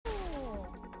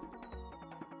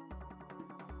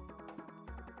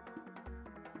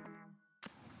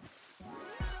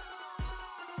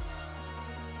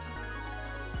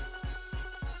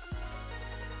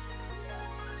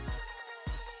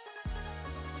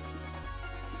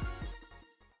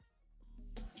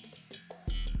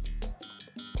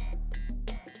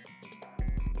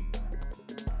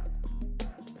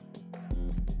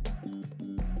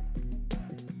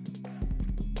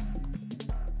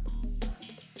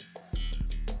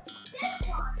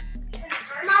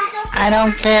I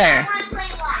don't care.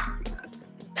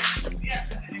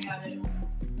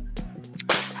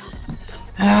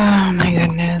 Oh my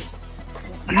goodness.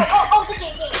 Oh,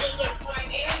 okay.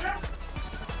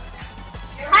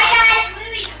 Hi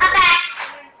guys, I'm back.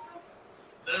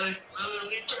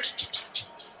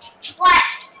 What?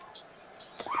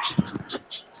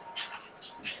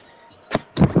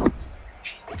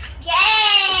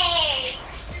 Yay!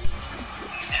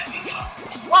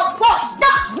 Whoa,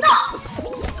 stop!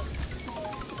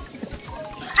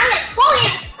 I'm gonna pull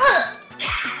you!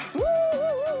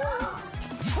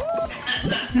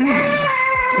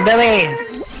 Billy!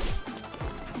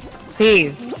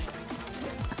 Please.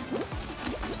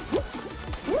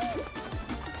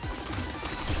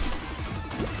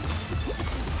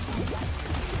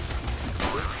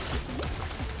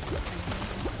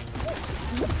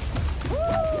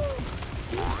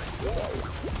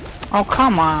 Oh,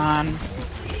 come on.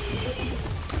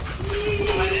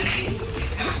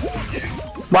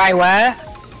 Why, what?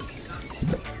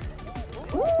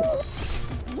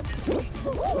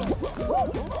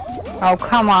 Oh,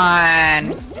 come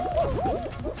on.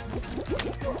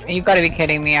 You gotta be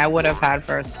kidding me. I would have had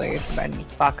first place if I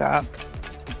didn't fuck up.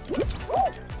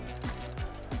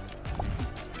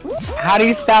 How do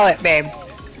you spell it, babe?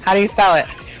 How do you spell it?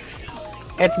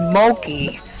 It's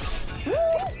Moki.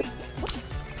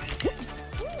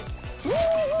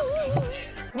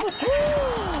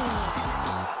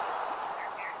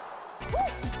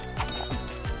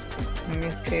 Let me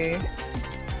see.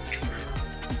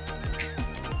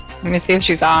 Let me see if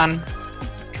she's on.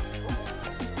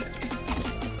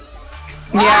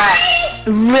 Yeah,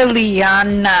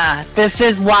 Liliana, this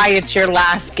is why it's your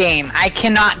last game. I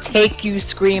cannot take you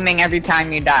screaming every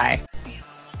time you die.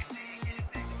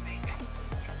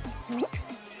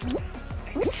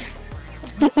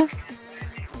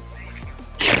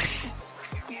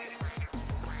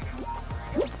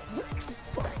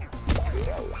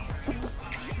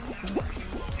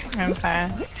 Okay.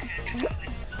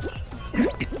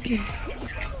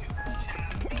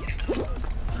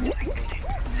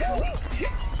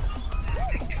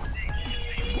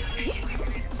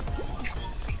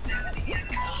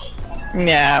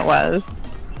 Yeah, it was.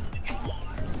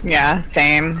 Yeah,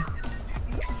 same.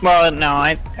 Well, no,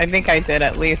 I think I did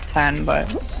at least 10,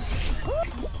 but...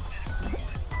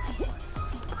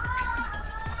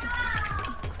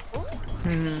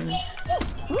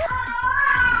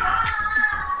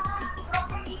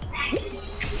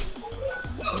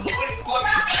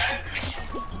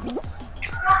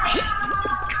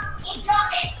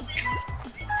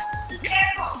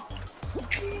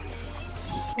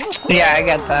 Yeah, I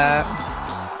get that.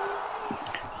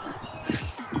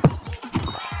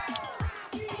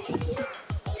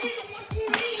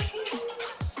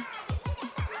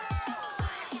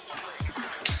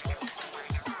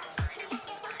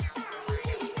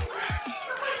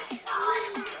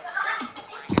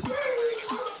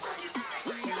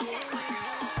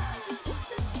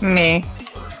 Me.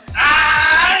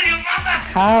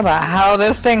 How the hell?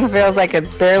 This thing feels like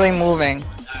it's barely moving.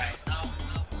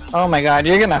 Oh my god,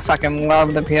 you're gonna fucking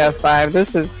love the PS5.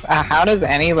 This is... how does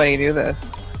anybody do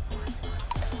this?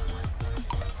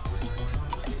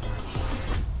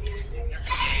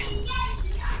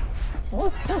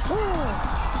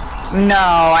 No,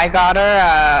 I got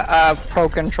her a Pro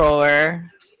Controller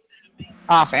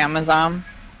off Amazon.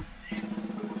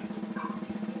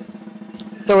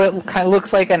 So it kind of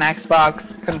looks like an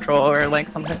Xbox controller, like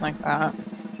something like that.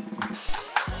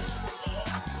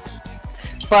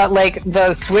 But like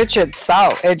the Switch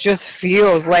itself, it just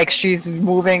feels like she's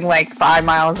moving like 5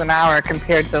 miles an hour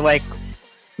compared to like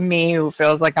me who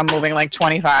feels like I'm moving like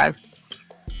 25.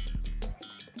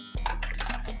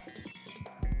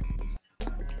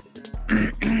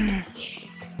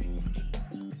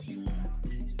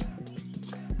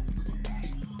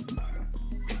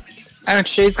 And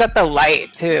she's got the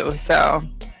light too, so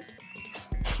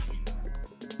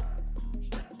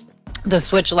the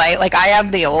Switch light, like I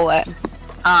have the OLED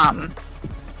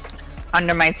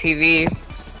under my TV.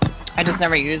 I just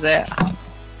never use it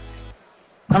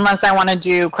unless I want to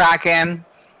do Kraken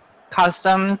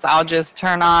customs. I'll just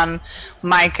turn on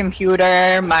my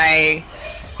computer, my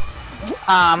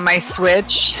my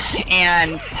Switch,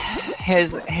 and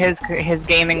his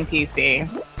gaming PC,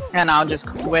 and I'll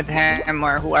just with him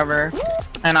or whoever,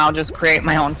 and I'll just create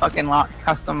my own fucking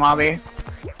custom lobby.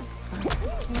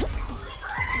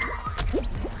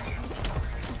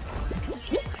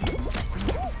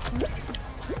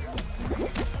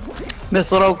 This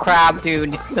little crab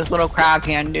dude, this little crab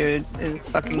hand dude is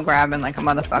fucking grabbing like a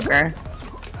motherfucker.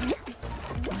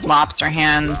 Lobster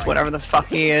hands, whatever the fuck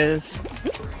he is.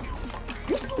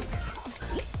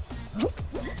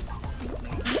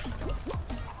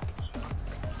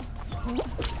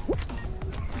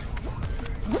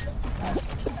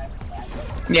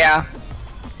 Yeah.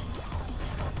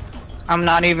 I'm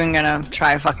not even gonna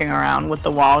try fucking around with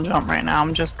the wall jump right now.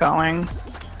 I'm just going.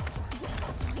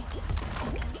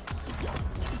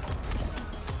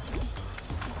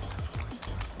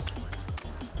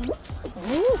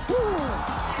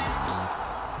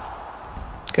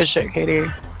 Good shit, Katie.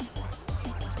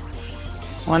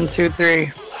 1, 2,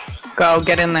 3. Go,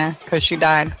 get in there, cause she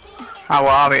died. Oh well,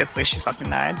 obviously she fucking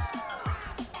died.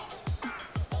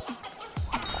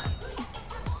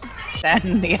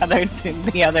 Then the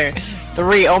other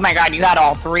 3. Oh my god, you had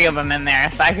all 3 of them in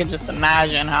there. So I could just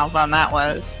imagine how fun that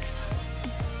was.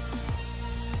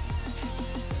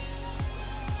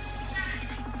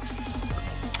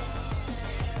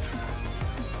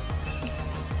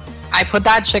 I put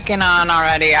that chicken on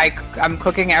already. I'm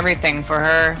cooking everything for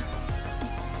her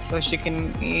so she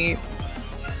can eat.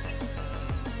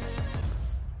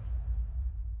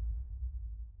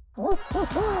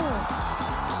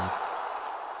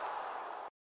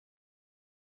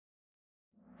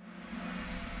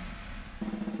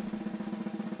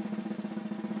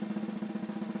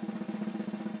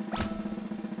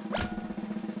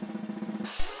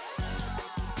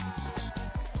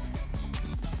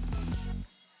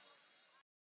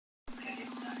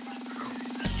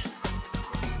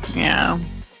 Yeah.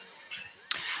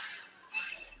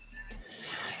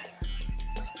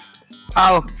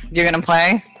 Oh, you're gonna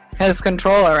play? His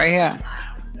controller right here.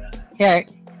 Here,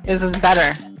 this is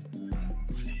better.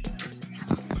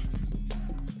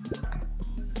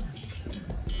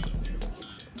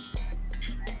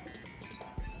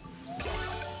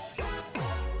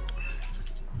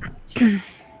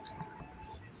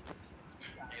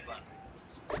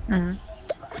 Mm-hmm.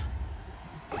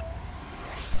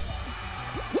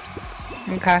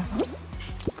 Okay.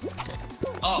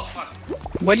 Oh, fuck.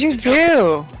 What'd you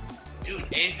do? Dude,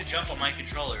 A is the jump on my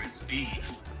controller, it's B.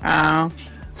 Oh.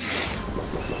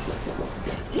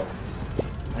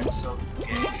 That's so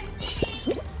gay.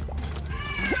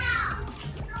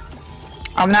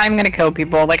 I'm not even gonna kill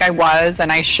people like I was,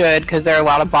 and I should, because there are a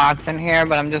lot of bots in here,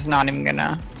 but I'm just not even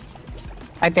gonna.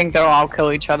 I think they'll all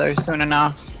kill each other soon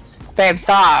enough. Babe,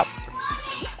 stop.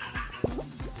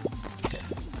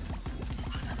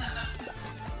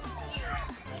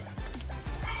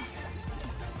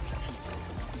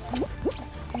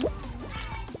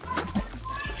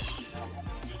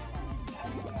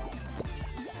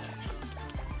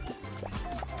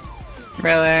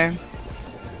 Really?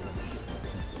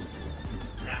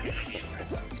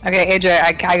 Okay, AJ,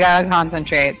 I gotta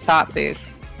concentrate. Stop, please.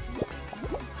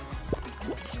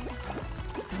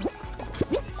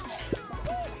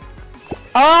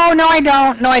 Oh, no, I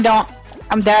don't. No, I don't.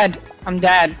 I'm dead. I'm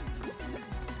dead.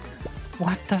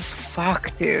 What the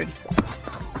fuck, dude?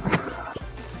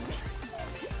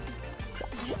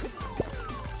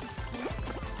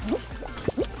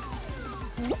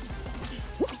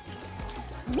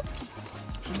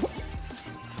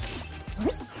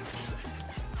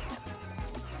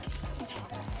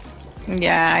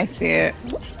 Yeah, I see it.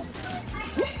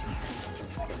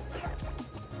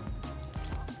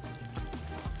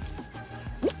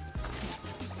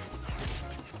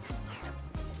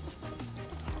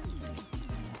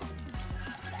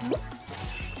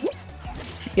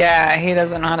 Yeah, he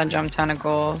doesn't know how to jump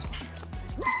tentacles.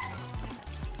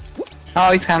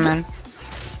 Oh, he's coming.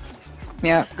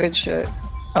 Yeah, good shit.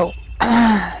 Oh.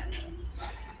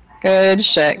 Good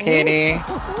shit, Katie.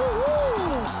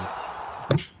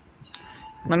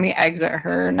 Let me exit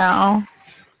her now.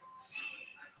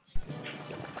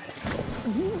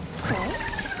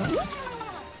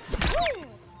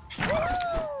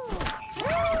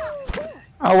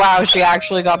 Oh wow, she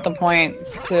actually got the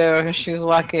points too. She's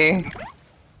lucky.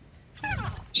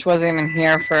 She wasn't even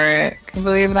here for it. Can you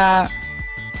believe that?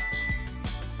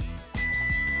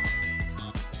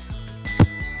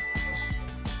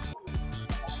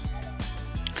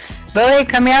 Billy,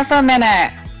 come here for a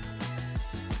minute.